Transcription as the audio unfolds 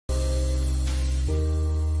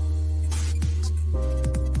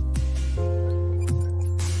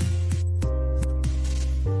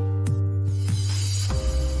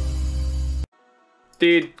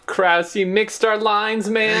Dude, Krause, you mixed our lines,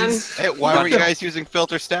 man. Hey, why were you guys using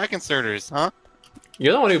filter stack inserters, huh?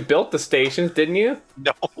 You're the one who built the stations, didn't you?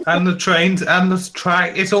 No. And the trains and the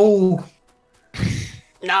track. It's all.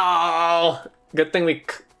 No. Good thing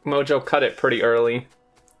Mojo cut it pretty early.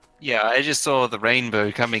 Yeah, I just saw the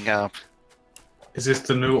rainbow coming up. Is this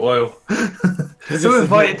the new oil? Who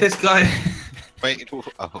invited this guy? Wait.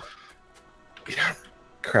 Oh.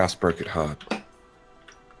 Krause broke it hard.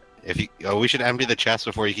 If you, we should empty the chest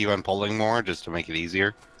before you keep on pulling more, just to make it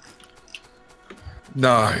easier.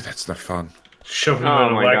 No, that's no fun. Shove him Oh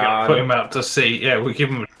in a my wagon, God. put him out to sea. Yeah, we give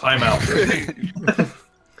him a timeout.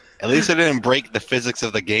 At least I didn't break the physics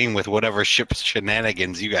of the game with whatever ship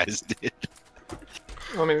shenanigans you guys did.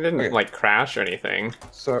 I mean, it didn't, Okay. like, crash or anything.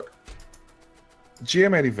 So,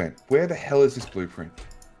 GM8 event. Where the hell is this blueprint?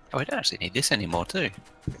 Oh, we don't actually need this anymore, too.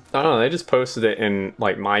 I don't know, they just posted it in,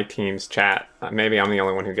 like, my team's chat. Maybe I'm the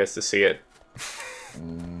only one who gets to see it.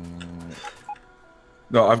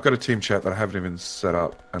 No, I've got a team chat that I haven't even set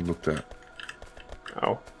up and looked at.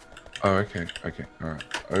 Oh. Oh, okay, okay, alright.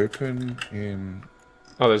 Open in...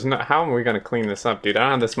 Oh, there's no... How am we gonna clean this up, dude? I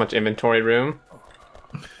don't have this much inventory room.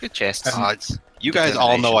 Good chests. You guys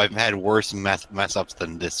all know I've had worse mess ups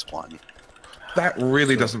than this one. That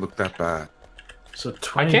really doesn't look that bad. So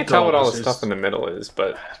I can't tell what all the $20 stuff in the middle is,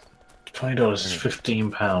 but... $20 is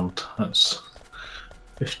 £15. That's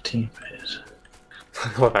 15 pence.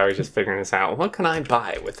 I love how he's just figuring this out. What can I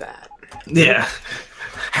buy with that? Yeah.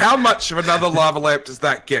 How much of another lava lamp does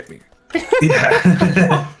that get me?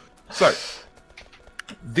 Yeah. So,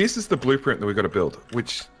 this is the blueprint that we've got to build,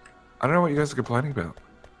 which I don't know what you guys are complaining about.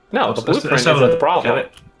 No, the Let's blueprint have a isn't the look problem. at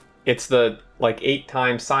it. It's the, like, 8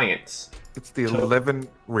 times science. It's the 11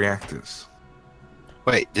 reactors.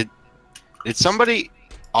 Wait, did somebody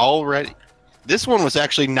already... This one was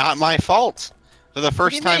actually not my fault for the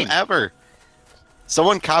first time ever.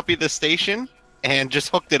 Someone copied the station and just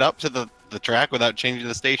hooked it up to the track without changing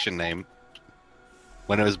the station name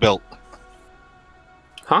when it was built.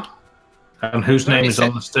 Huh? And whose name is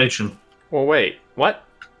on the station? Well, wait. What?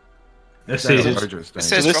 Let's That's see. a Mojo's name.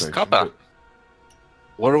 says Station, drop copper. but-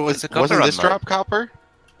 What was It's a copper wasn't this run, drop copper?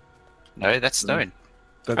 No, that's stone.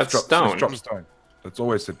 That's drop, stone. That's drop stone. That's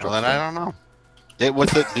always said drop Well, then stone. I don't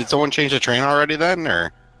know. Did someone change the train already then,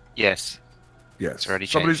 or? Yes. Yes. It's already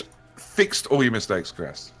Somebody's fixed all your mistakes,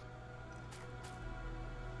 Chris.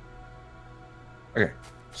 Okay.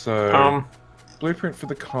 So, blueprint for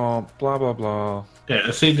the comp, blah, blah, blah. Yeah,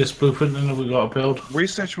 let's see this blueprint and we got to build.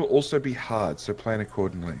 Research will also be hard, so plan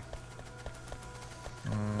accordingly.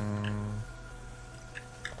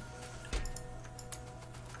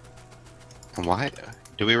 Why?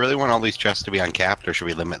 Do we really want all these chests to be uncapped, or should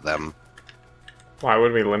we limit them Why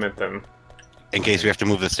would we limit them? in case we have to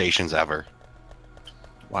move the stations ever?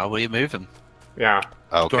 Why will you move them? Yeah.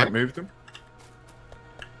 Okay. Don't move them.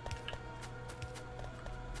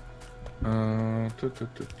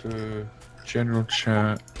 General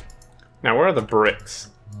chat. Now, where are the bricks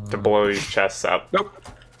to blow these chests up? Nope.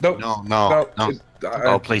 Nope. No. No.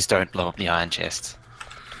 Oh, please don't blow up the iron chests.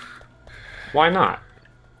 Why not?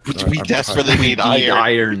 We I'm desperately need iron.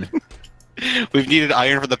 iron. We've needed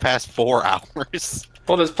iron for the past 4 hours.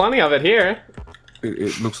 Well, there's plenty of it here.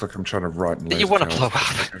 It looks like I'm trying to write in You want to laser blow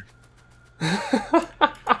towers.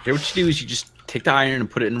 up. Here, what you do is you just take the iron and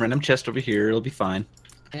put it in a random chest over here. It'll be fine.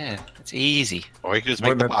 Yeah, it's easy. Or you could just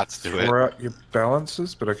make the bots do it. Throw out your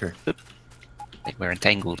balances, but okay. We're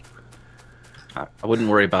entangled. I wouldn't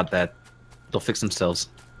worry about that. They'll fix themselves.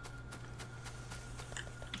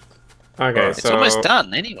 Okay, It's so... almost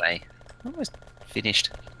done anyway. Almost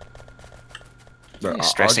finished. No, You're I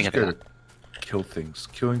stressing just go about to kill things.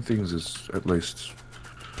 Killing things is at least,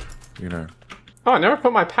 you know. Oh, I never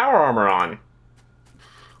put my power armor on.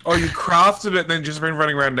 Oh, you crafted it and then just been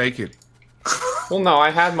running around naked. Well, no,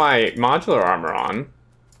 I had my modular armor on.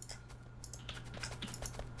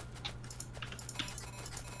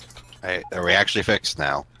 Hey, are we actually fixed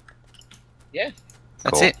now? Yeah,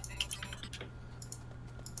 that's Cool. it.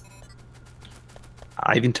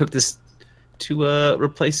 I even took this to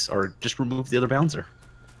replace or just remove the other balancer.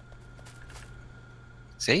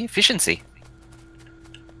 See, efficiency.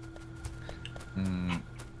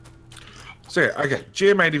 So yeah, okay.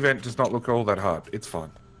 GM8 event does not look all that hard. It's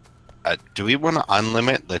fine. Do we want to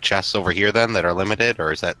unlimit the chests over here then that are limited,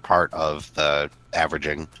 or is that part of the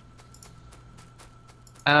averaging?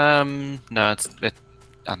 No, it's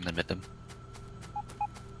unlimit them.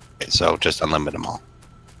 Okay, so just unlimit them all.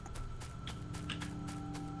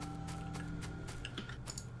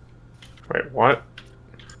 Wait, what?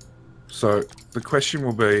 So the question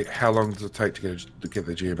will be, how long does it take to get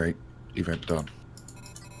the GM8 event done?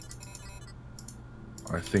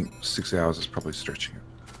 I think 6 hours is probably stretching it.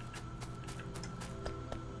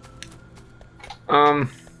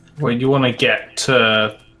 Well, you want to get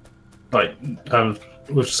to like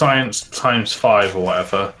with science times 5 or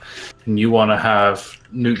whatever, and you want to have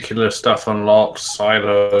nuclear stuff unlocked,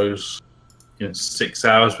 silos in 6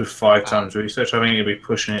 hours with 5 times research. I think you'll be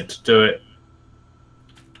pushing it to do it.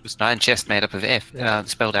 It was 9 chests made up of F,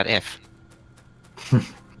 spelled out F.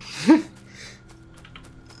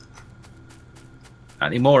 Not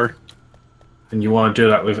anymore. And you want to do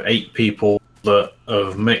that with 8 people that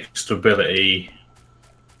of mixed ability.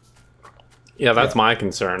 Yeah, that's my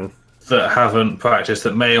concern. That haven't practiced,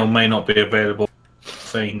 that may or may not be available.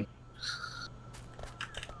 Thing.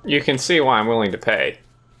 You can see why I'm willing to pay.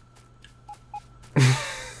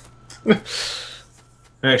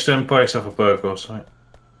 Next time, buy yourself a burger or something.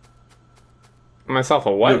 Myself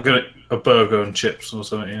a what? A burger and chips or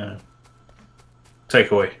something, yeah.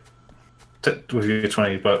 Takeaway. With your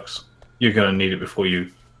 $20. You're going to need it before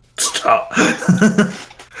you start.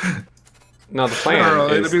 No, the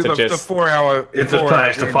plan is it'll be to the just... 4 hour... If the plan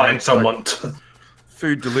is to find someone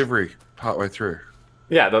food delivery partway through.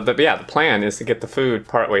 Yeah, the plan is to get the food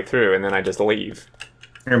partway through, and then I just leave.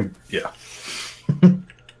 Yeah.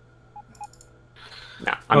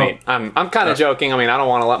 No, I mean, I'm kind of joking. I mean, I don't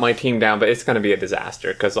want to let my team down, but it's going to be a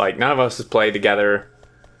disaster, because, like, none of us has played together.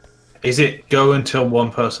 Is it go until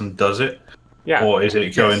one person does it? Yeah. Or is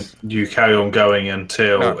it going? You carry on going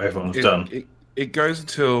until everyone's done? It goes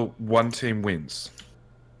until one team wins.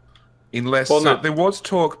 Unless Well, there was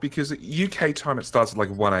talk, because at UK time it starts at like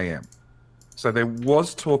 1 a.m. So there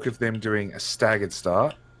was talk of them doing a staggered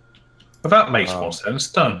start. Well, that makes more sense,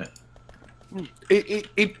 doesn't it?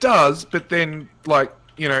 It does, but then, like,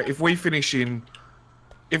 you know, if we finish in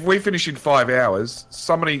 5 hours,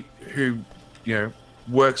 somebody who, you know,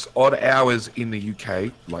 works odd hours in the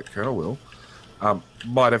UK, like ColonelWill,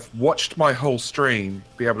 might have watched my whole stream,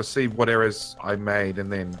 be able to see what errors I made,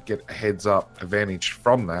 and then get a heads up advantage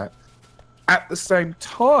from that. At the same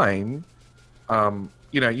time,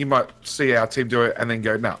 you know, you might see our team do it and then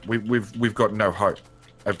go, no, we've got no hope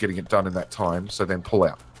of getting it done in that time, so then pull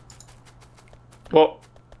out. Well,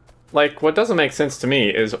 like, what doesn't make sense to me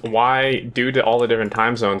is why, due to all the different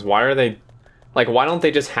time zones, why are they... Like, why don't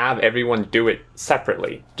they just have everyone do it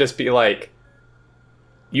separately? Just be like,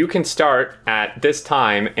 you can start at this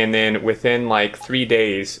time, and then within, like, 3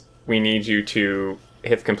 days, we need you to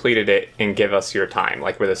have completed it and give us your time,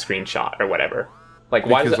 like, with a screenshot or whatever. Like,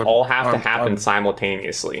 why does it all have to happen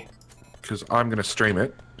simultaneously? Because I'm going to stream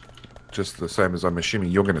it, just the same as I'm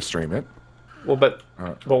assuming you're going to stream it. Well,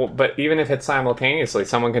 but even if it's simultaneously,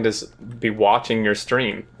 someone can just be watching your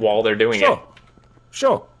stream while they're doing it.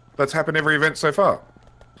 Sure. That's happened every event so far.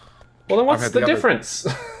 Well, then what's the difference?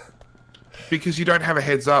 Because you don't have a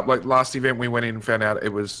heads up. Like, last event we went in and found out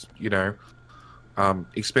it was, you know,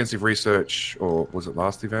 expensive research, or was it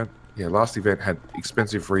last event? Yeah, last event had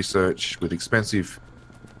expensive research with expensive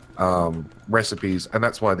recipes, and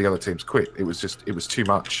that's why the other teams quit. It was too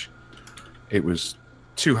much. It was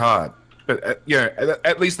too hard. But, you know,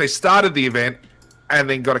 at least they started the event and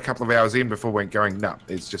then got a couple of hours in before going, no,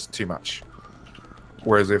 it's just too much.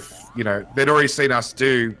 Whereas if, you know, they'd already seen us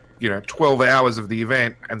do, you know, 12 hours of the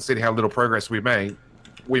event and seen how little progress we made,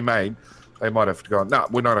 they might have gone, no,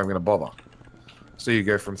 we're not even going to bother. So you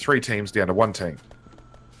go from 3 teams down to 1 team.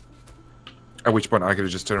 At which point I could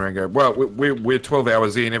have just turned around and go, well, we're 12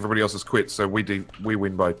 hours in, everybody else has quit, so we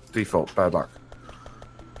win by default, bad luck.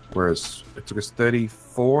 Whereas it took us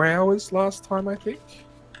 34 hours last time, I think,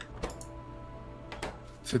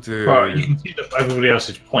 to do... Well, you can see everybody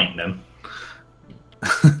else's point then.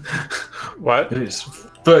 What? It's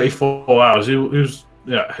 34 hours. Who's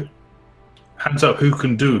hands up? Who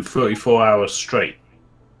can do 34 hours straight?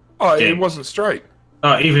 Oh, it wasn't straight.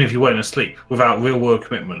 Even if you went to sleep without real world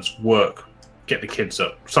commitments, work, get the kids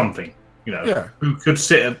up, something. You know, Yeah. Who could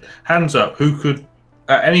sit? Hands up. Who could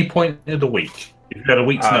at any point in the week, if you had a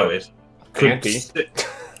week's notice, could Auntie. sit?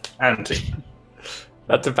 Auntie.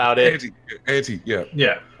 That's about it. Anti, yeah.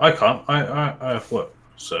 Yeah, I can't. I have work.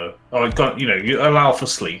 So I got, you know, you allow for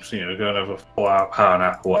sleep, so, you know, go and have a 4-hour power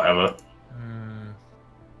nap or whatever.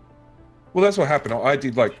 Well, that's what happened. I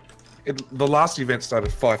did, like, the last event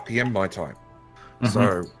started 5 p.m. my time.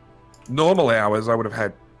 So normal hours, I would have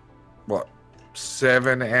had, what,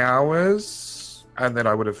 7 hours? And then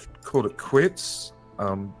I would have called it quits.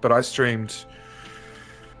 But I streamed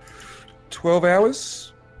 12 hours.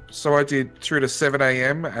 So I did through to 7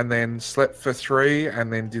 a.m. and then slept for 3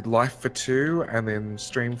 and then did life for 2 and then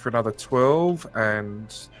streamed for another 12.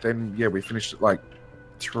 And then, yeah, we finished at like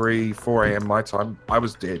 3, 4 a.m. my time. I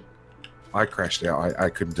was dead. I crashed out. I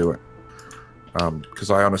couldn't do it. because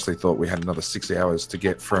I honestly thought we had another 6 hours to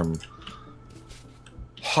get from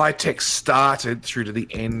high tech started through to the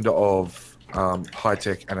end of high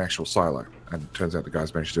tech and actual silo. And it turns out the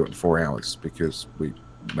guys managed to do it in 4 hours because we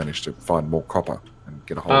managed to find more copper and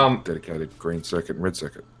get a whole dedicated green circuit and red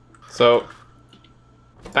circuit. So,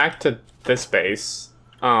 back to this base.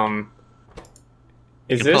 Is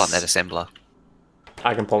You can this? pull up that assembler.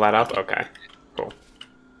 I can pull that up. Okay, cool.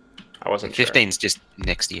 I wasn't sure. 15's just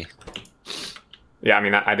next to you. Yeah, I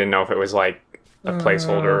mean, I didn't know if it was like a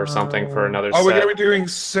placeholder or something for another Oh, set. we're going to be doing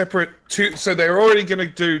separate two. So they're already going to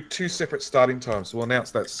do 2 separate starting times. So we'll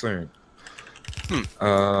announce that soon.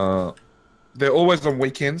 They're always on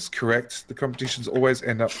weekends, correct? The competitions always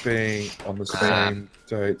end up being on the same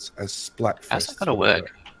dates as Splatfest. How's that gonna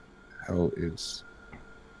work? Hell is.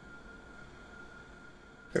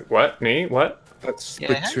 What? Me? What? That's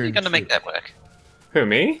Yeah, how are you going to make that work? Who,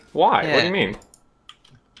 me? Why? What do Yeah. you mean?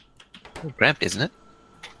 Ramp, isn't it?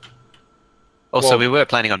 Also, Well- we were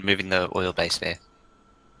planning on moving the oil base there.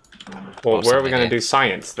 Well, Or where are we somewhere going to there. do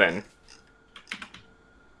science then?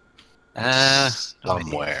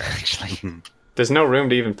 Somewhere, actually. There's no room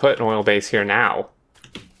to even put an oil base here now.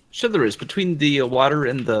 Sure, there is. Between the water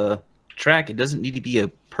and the track, it doesn't need to be a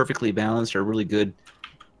perfectly balanced or really good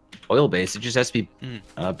oil base. It just has to be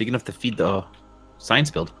big enough to feed the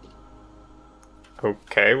science build.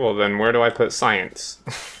 Okay, well then where do I put science?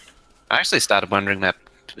 I actually started wondering that.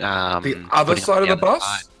 The other putting side of on the other bus?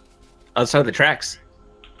 side. Outside of the tracks.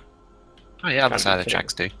 Oh yeah, other Gotta side be of the kidding.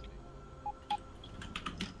 tracks too.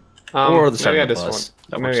 Or the side maybe I of the just bus. won't.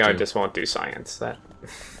 That Maybe works I too. just won't do science. That.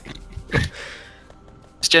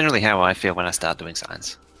 It's generally how I feel when I start doing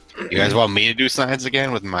science. You guys want me to do science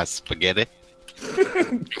again with my spaghetti?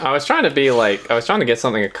 I was trying to be like, I was trying to get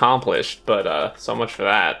something accomplished, but so much for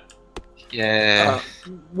that. Yeah.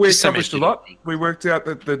 We Just so accomplished a many lot. things. We worked out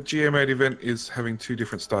that the GM8 event is having 2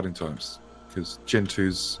 different starting times. Because Gen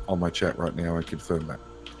 2's on my chat right now, I confirm that.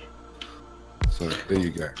 So there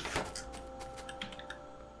you go.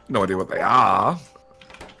 No idea what they are.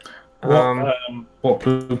 What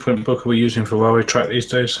blueprint book are we using for railway track these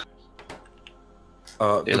days?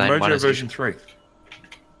 The Lane one Mojo is version 3.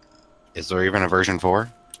 Is there even a version 4?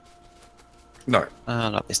 No,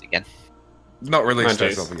 Not this again. not released Oh,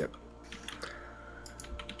 as jeez. of yet.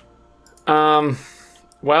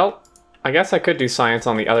 Well, I guess I could do science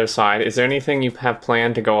on the other side. Is there anything you have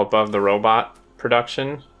planned to go above the robot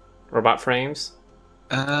production? Robot frames?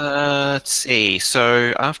 Let's see.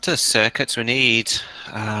 So after circuits, we need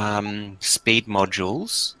speed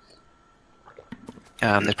modules.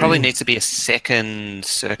 There probably needs to be a second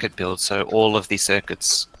circuit build, so all of these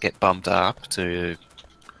circuits get bumped up to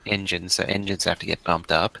engines. So engines have to get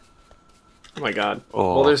bumped up. Oh my god.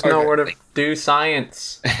 Or Well, there's Okay. nowhere to do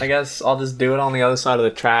science. I guess I'll just do it on the other side of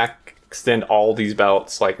the track, extend all these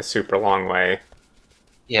belts like a super long way.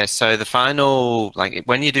 yeah. So the final, like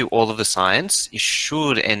when you do all of the science, you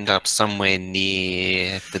should end up somewhere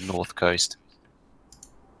near the north coast.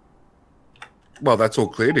 Well, that's all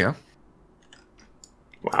clear now.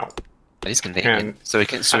 Wow. That is convenient. And- so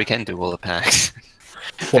we can do all the packs.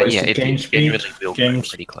 What But is yeah, the it game speed? generally will go Games-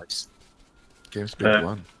 pretty close. Game speed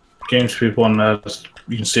 1. Game speed 1,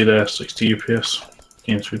 you can see there, 60 UPS.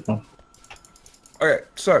 Game speed 1. Okay,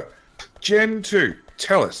 so Gen 2,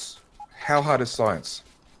 tell us, how hard is science?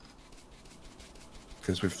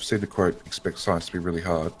 Because we've seen the quote, expect science to be really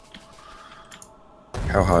hard.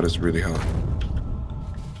 How hard is really hard?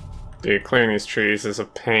 Dude, clearing these trees is a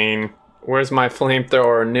pain. Where's my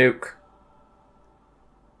flamethrower nuke?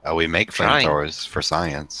 We make Trying. flamethrowers for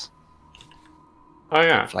science. Oh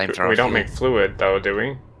yeah. Flamethrower We don't fuel. make fluid though, do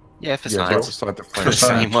we? Yeah, for Yeah, science. that's beside the For flame.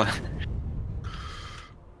 science. Same one.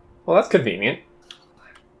 Well, that's convenient.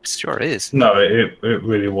 Sure is. No, it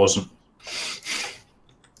really wasn't.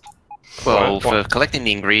 Well, What? for collecting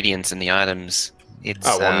the ingredients and the items, it's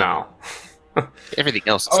Oh well, no. everything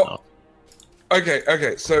else is Oh. not.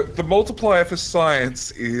 Okay. So the multiplier for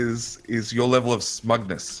science is your level of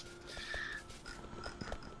smugness.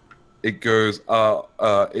 It goes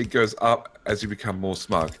up as you become more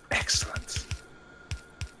smug. Excellent.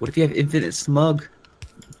 What if you have infinite smug?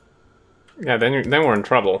 Yeah, then we're in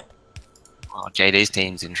trouble. Oh, JD's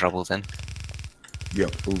team's in trouble then.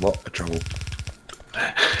 Yep, a lot of trouble.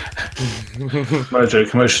 Mojo,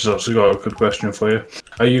 Commission's also got a good question for you.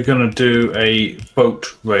 Are you going to do a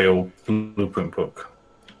boat rail blueprint book?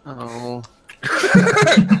 Oh,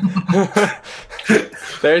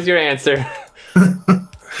 There's your answer.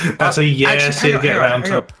 That's a yes, Actually, you get around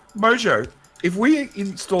hang on. to. Mojo, if we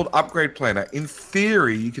installed Upgrade Planner, in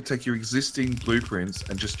theory, you could take your existing blueprints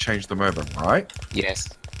and just change them over, right? yes.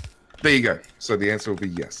 There you go. So the answer will be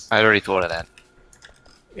yes. I already thought of that.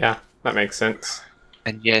 Yeah, that makes sense.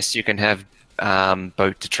 And yes, you can have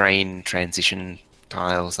boat to train transition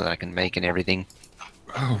tiles that I can make and everything.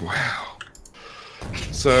 Oh wow.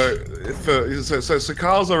 So, so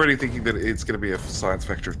Kyle's already thinking that it's going to be a science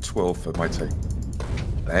factor of 12 for my team.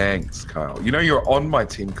 Thanks, Kyle. You know you're on my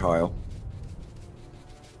team, Kyle.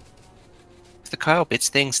 Is the Kyle Bits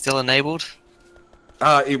thing still enabled?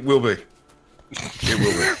 It will be. It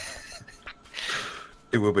will be.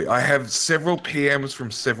 It will be. I have several PMs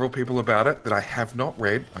from several people about it that I have not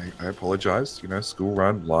read. I apologize. You know, school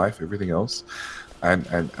run, life, everything else. And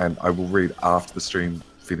I will read after the stream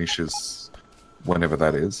finishes, whenever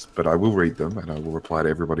that is. But I will read them, and I will reply to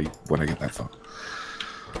everybody when I get that far.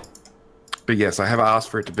 But yes, I have asked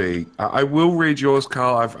for it to be... I will read yours,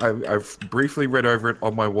 Carl. I've briefly read over it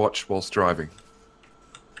on my watch whilst driving.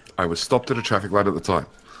 I was stopped at a traffic light at the time.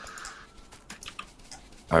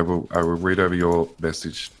 I will read over your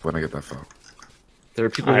message when I get that far. There are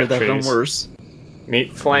people here that have done worse.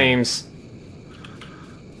 Meet flames.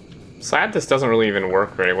 Sad this doesn't really even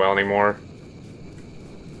work very well anymore.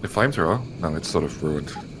 The flamethrower? No, it's sort of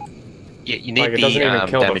ruined. Yeah, you need Like, it doesn't even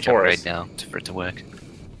kill the damage upgrade forest. now for it to work.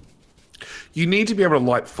 You need to be able to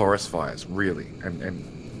light forest fires, really.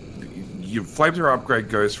 And your flamethrower upgrade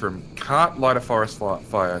goes from can't light a forest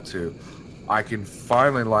fire to I can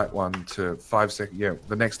finally light one to 5 seconds. Yeah,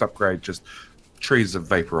 the next upgrade just trees are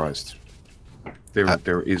vaporized.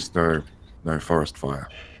 There is no forest fire.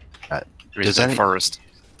 Does any forest?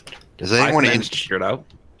 Does anyone in figure it out?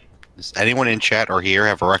 Does anyone in chat or here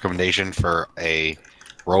have a recommendation for a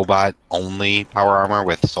robot only power armor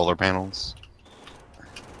with solar panels?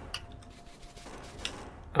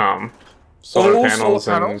 Solar All panels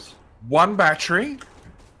solar and panels, one battery,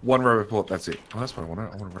 one roboport. That's it. Oh, that's what I want.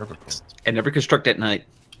 I want a roboport. And never construct at night.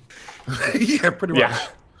 Yeah, pretty much. yeah.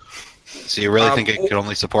 So you really think it could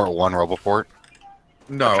only support one roboport?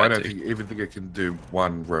 No, I don't even think it can do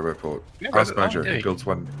one roboport. Ask Mojo, he builds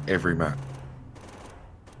one every map.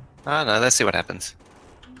 Oh no, let's see what happens.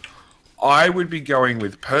 I would be going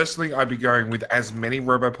with, personally, I'd be going with as many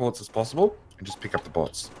roboports as possible and just pick up the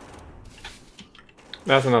bots.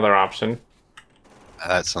 That's another option.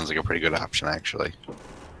 That sounds like a pretty good option, actually.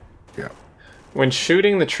 Yeah. When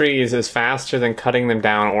shooting the trees is faster than cutting them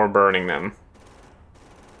down or burning them.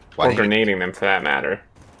 Why Or do you- grenading them, for that matter.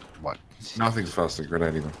 What? Nothing's faster than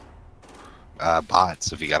grenading them.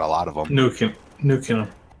 Bots, if you got a lot of them. Nuking them.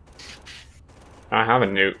 I have a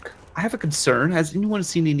nuke. I have a concern. Has anyone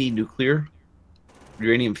seen any nuclear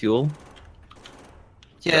uranium fuel?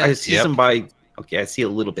 Yeah, I see some by... Okay, I see a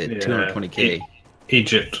little bit. Yeah. 220k.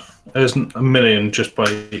 Egypt. There's a million just by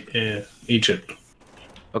Egypt.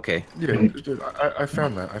 Okay. Yeah, I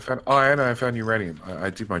found that. I found iron and I found uranium. I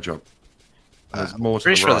did my job. There's more to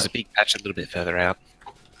pretty the sure right. there's a big patch a little bit further out.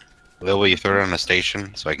 Will you throw it on a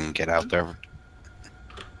station so I can get out there?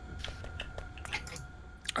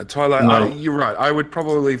 Tyler, No. you're right. I would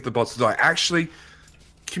probably leave the bots to die. Actually,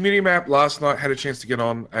 community map last night had a chance to get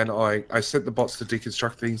on, and I sent the bots to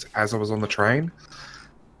deconstruct things as I was on the train.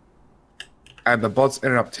 And the bots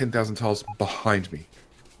ended up 10,000 tiles behind me.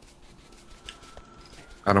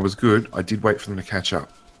 And I was good. I did wait for them to catch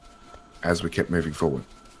up as we kept moving forward.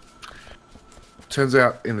 Turns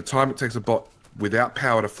out, in the time it takes a bot without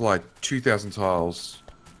power to fly 2,000 tiles,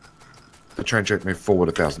 the train jet moved forward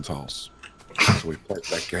 1,000 tiles. So we played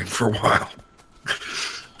that game for a while.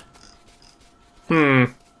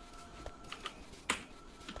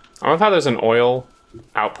 I love how there's an oil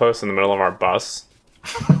outpost in the middle of our bus.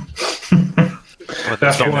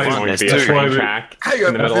 That's Don't why- want to be a that's why train we- track Hang in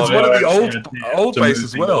on, the middle it's of one it. of the old to base move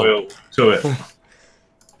as the well. oil to it.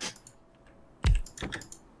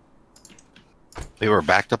 They were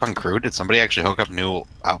backed up on crew. Did somebody actually hook up new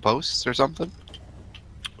outposts or something?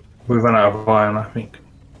 We ran out of iron, I think.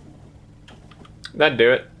 That'd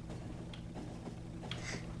do it.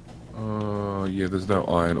 Yeah, there's no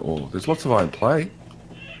iron ore. There's lots of iron play.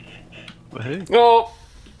 Oh,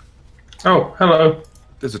 Oh, hello.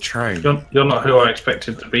 There's a train. You're not who I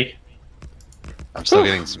expected to be. I'm still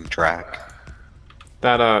getting some track.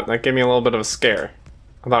 that gave me a little bit of a scare.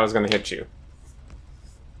 I thought I was gonna hit you.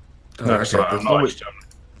 No, Okay, sorry, there's I'm not normally-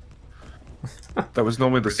 exterminator. that was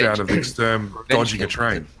normally the sound of Xterm dodging a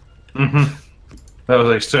train. That was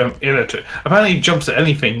Xterminator. Apparently, he jumps at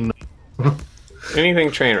anything.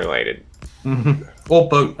 Anything train related. Or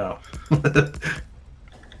boat now. The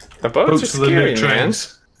boats are Boats are the new scary, man.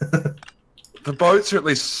 trains. The boats are at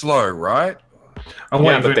least slow, right? I'm Yeah,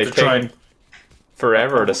 waiting but for they it to try take and.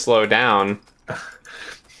 forever to slow down.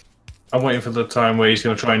 I'm waiting for the time where he's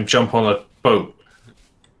going to try and jump on a boat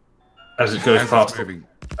as it goes As past. it's moving.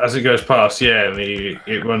 As it goes past, yeah, and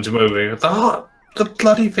it runs him over. He goes, The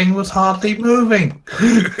bloody thing was hardly moving.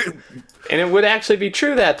 And it would actually be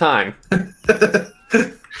true that time.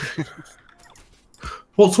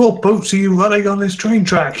 What sort of boats are you running on this train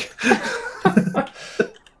track?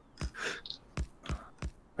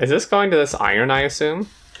 Is this going to this iron, I assume?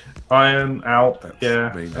 Iron out. That's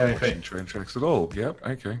Yeah. me not Anything. watching train tracks at all. Yep.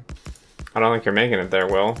 Okay. I don't think you're making it there,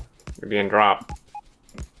 Will. You're being dropped.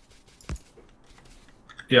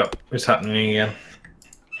 Yep, it's happening again.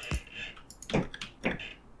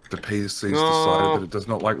 The PC's No. decided that it does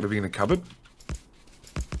not like living in a cupboard.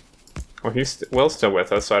 Well, Will's still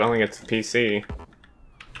with us, so I don't think it's the PC.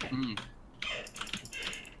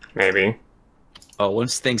 Maybe. Oh,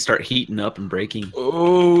 once things start heating up and breaking,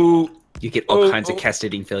 Oh, you get all kinds of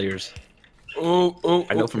cascading failures. oh,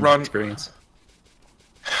 I know from run. experience.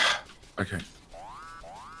 Okay,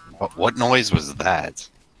 What noise was that?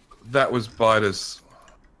 that was biters.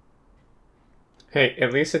 Hey,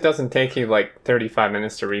 at least it doesn't take you like 35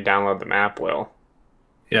 minutes to re-download the map, Will.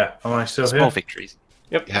 Yeah, am I still Small here? victories.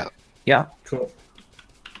 Yep. Yeah. Yeah. Cool.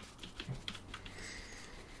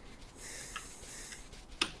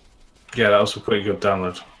 Yeah, that was a pretty good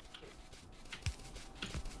download.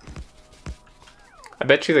 I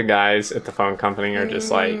bet you the guys at the phone company are just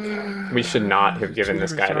like, we should not have given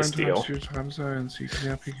this guy this deal. Your time zones. You can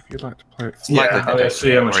now pick if you'd like to play it. Yeah, Like let's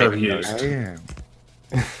see how much I've Right. used. Damn.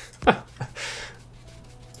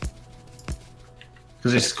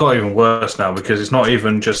 Because it's got even worse now, because it's not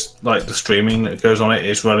even just like the streaming that goes on it,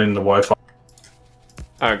 it's running the Wi-Fi.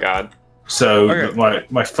 Oh god. So Okay.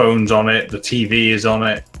 my phone's on it, the TV is on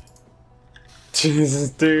it. Jesus,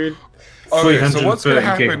 dude. Okay, so what's going to 330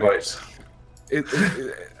 happen? gigabytes. At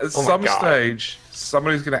Oh my some God. stage,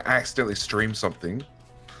 somebody's going to accidentally stream something,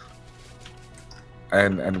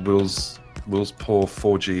 and Will's poor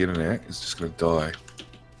 4G internet is just going to die.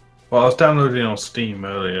 Well, I was downloading on Steam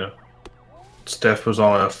earlier. Steph was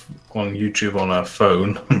on YouTube on her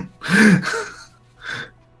phone.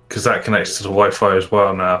 Because that connects to the Wi-Fi as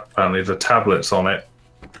well now. Apparently the tablet's on it.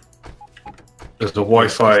 There's a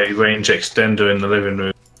Wi-Fi range extender in the living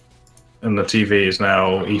room. And the TV is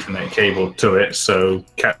now Ethernet cable to it, so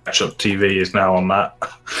catch-up TV is now on that.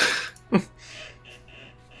 Do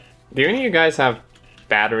any of you guys have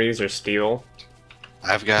batteries or steel?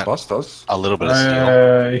 I've got Boss does. a little bit of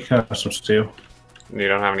steel. You can have some steel. You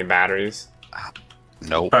don't have any batteries?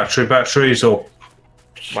 Nope. Batteries or...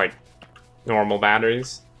 Like, normal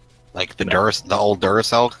batteries? Like the old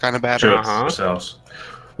Duracell kind of battery. Uh-huh. Duracells.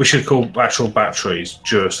 We should call actual batteries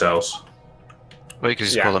Duracells. Well, you could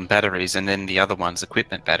just Yeah. call them batteries, and then the other one's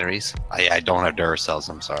equipment batteries. I don't have Duracells,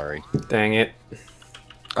 I'm sorry. Dang it.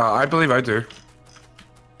 I believe I do.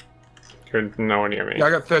 You're nowhere near me. Yeah, I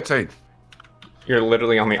got 13. You're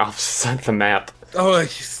literally on the opposite side of the map. Oh,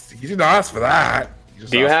 you didn't ask for that.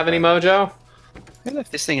 Do you have any Mojo? I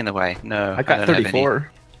left this thing in the way. No, I got don't have any.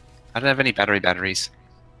 34. I don't have any batteries.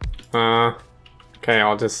 Okay,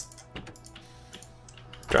 I'll just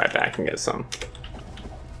drive back and get some.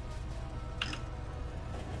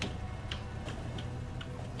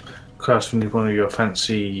 Class, we need one of your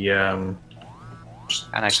fancy... Can't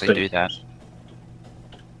actually do that.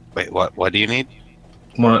 Wait, what do you need?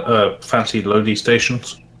 fancy loading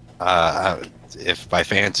stations. If by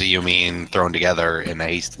fancy you mean thrown together in a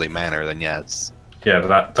hastily manner, then yes. Yeah,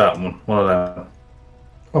 that one. One of them.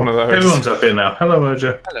 One of those. Everyone's up here now. Hello,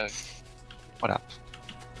 Mojo. Hello. What up?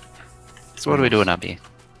 So what are we doing up here?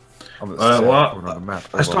 On the well, south corner of the map.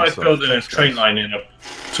 I started Hold on, building a train line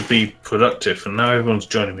to be productive, and now everyone's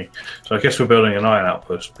joining me. So I guess we're building an iron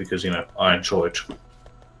outpost because, you know, iron shortage.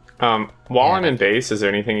 While I'm in base, is there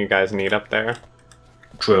anything you guys need up there?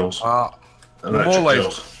 Drills. more Electric like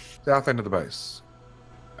drills. south end of the base.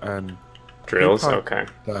 And Drills? Who Okay.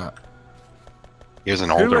 that. Here's an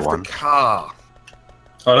Who older left one. the car?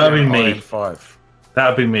 Oh, that'd be Iron me. 5.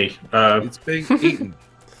 That'd be me. It's being eaten.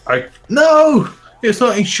 No! It's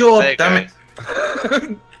not insured, There you damn go.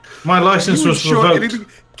 it. My license You was insure revoked. anything?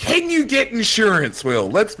 Can you get insurance, Will?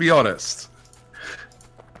 Let's be honest.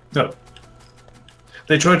 No.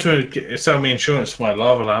 They tried to sell me insurance for my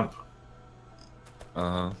lava lamp.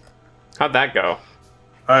 How'd that go?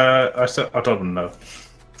 I said I told them no.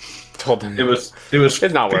 Told them It was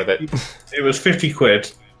it's not worth it. It was 50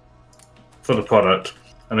 quid for the product,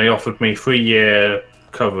 and they offered me 3-year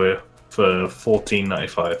cover for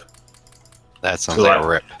 $14.95. That sounds So like like- a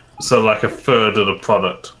rip. So like a third of the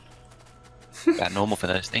product. About normal for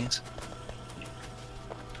those things.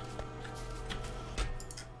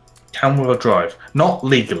 Can we drive? Not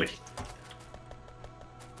legally.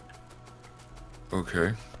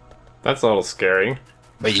 Okay. That's a little scary.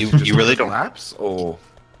 But you really don't Laps or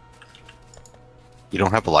you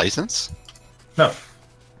don't have a license? No.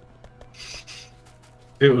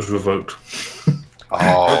 It was revoked.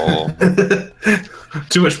 Oh.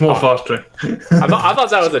 Too much more fostering. I thought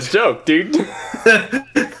that was a joke, dude.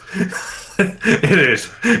 It is.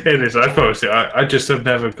 It is. I promise you. I just have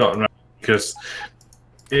never gotten around because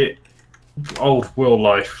old Will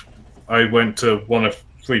life. I went to one of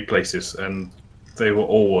 3 places and they were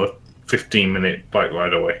all a 15-minute bike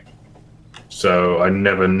ride away. So I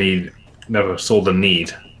never saw the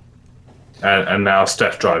need. And now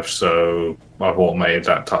Steph drives, so I've automated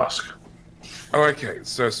that task. Oh, okay.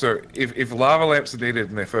 So if lava lamps are needed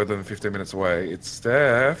and they're further than 15 minutes away, it's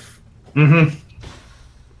Steph. Mm-hmm.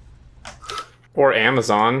 Or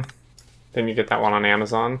Amazon. Didn't you get that one on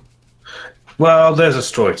Amazon? Well, there's a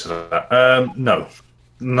story to that. No,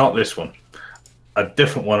 not this one. A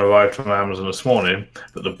different one arrived from Amazon this morning,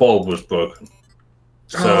 but the bulb was broken.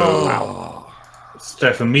 So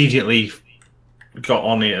Steph immediately got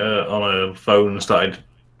on a phone and started.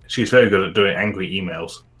 She's very good at doing angry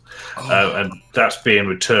emails, and that's being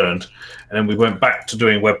returned. And then we went back to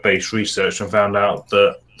doing web-based research and found out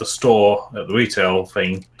that the store at the retail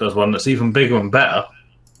thing does one that's even bigger and better,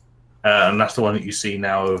 and that's the one that you see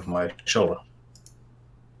now over my shoulder.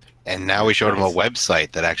 And now we showed him a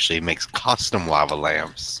website that actually makes custom lava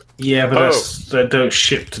lamps. Yeah, but they don't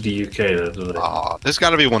ship to the UK, though, do they? Oh, there's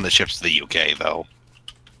got to be one that ships to the UK, though.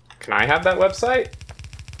 Can I have that website?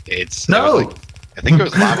 No! I think it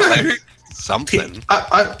was lava lamp something.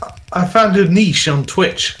 I found a niche on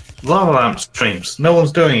Twitch. Lava lamp streams. No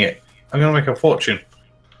one's doing it. I'm going to make a fortune.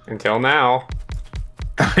 Until now.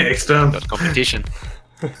 External. Got competition.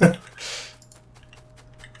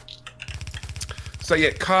 So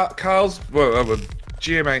yeah, Carl's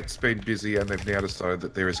GM8's been busy, and they've now decided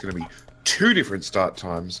that there is going to be 2 different start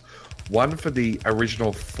times. One for the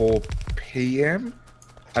original 4 p.m.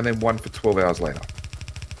 and then one for 12 hours later.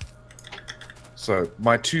 So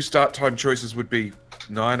my 2 start time choices would be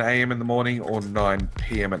 9 a.m. in the morning or 9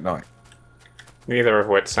 p.m. at night. Neither of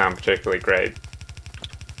which sound particularly great.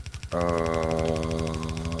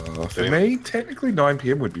 For me, technically 9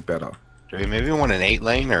 p.m. would be better. Do we maybe want an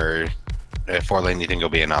 8-lane or a 4-lane? You think will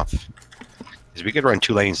be enough? Because we could run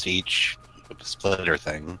 2 lanes to each with the splitter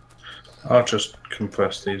thing. I'll just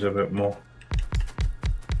compress these a bit more.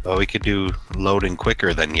 Well, we could do loading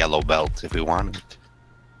quicker than yellow belt if we wanted.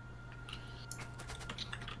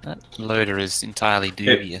 That loader is entirely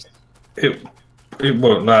dubious. It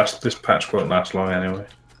won't last. This patch won't last long anyway.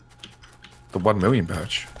 The 1 million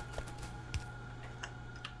patch.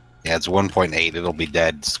 Yeah, it's 1.8. It'll be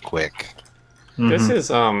dead quick. This is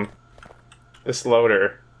this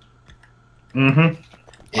loader.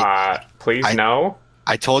 Please no.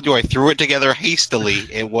 I told you I threw it together hastily.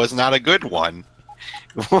 It was not a good one.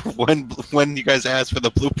 when you guys asked for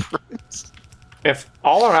the blueprints. If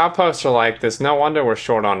all our outposts are like this, no wonder we're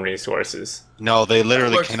short on resources. No, they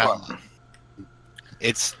literally Works cannot. fine.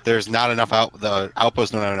 There's not enough the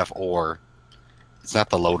outposts don't have enough ore. It's not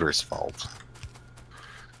the loader's fault.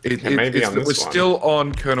 Maybe on this we're one. still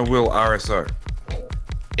on ColonelWill RSO.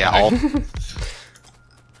 Yeah,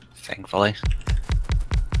 Thankfully.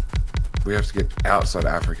 We have to get outside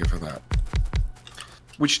Africa for that.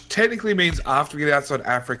 Which technically means after we get outside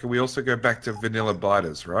Africa, we also go back to vanilla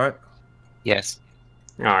biters, right? Yes.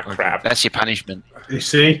 Ah, crap. That's your punishment. You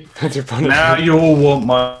see? That's your punishment. Now you all want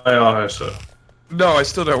my RSO. No, I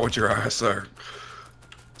still don't want your RSO.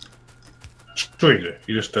 Sure you do.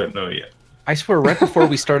 You just don't know yet. I swear, right before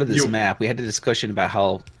we started this map, we had a discussion about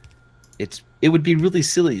how it would be really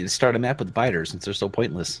silly to start a map with biters since they're so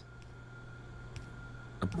pointless.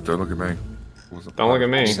 Don't look at me. Don't look at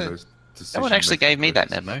me. No one actually gave me that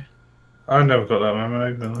memo. I never got that memo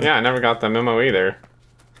either. Yeah, I never got the memo either.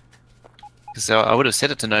 So I would have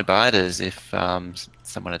set it to no biters if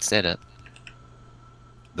someone had said it.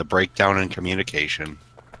 the breakdown in communication.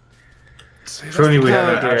 If only we had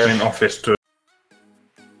Oh, an dear. admin office to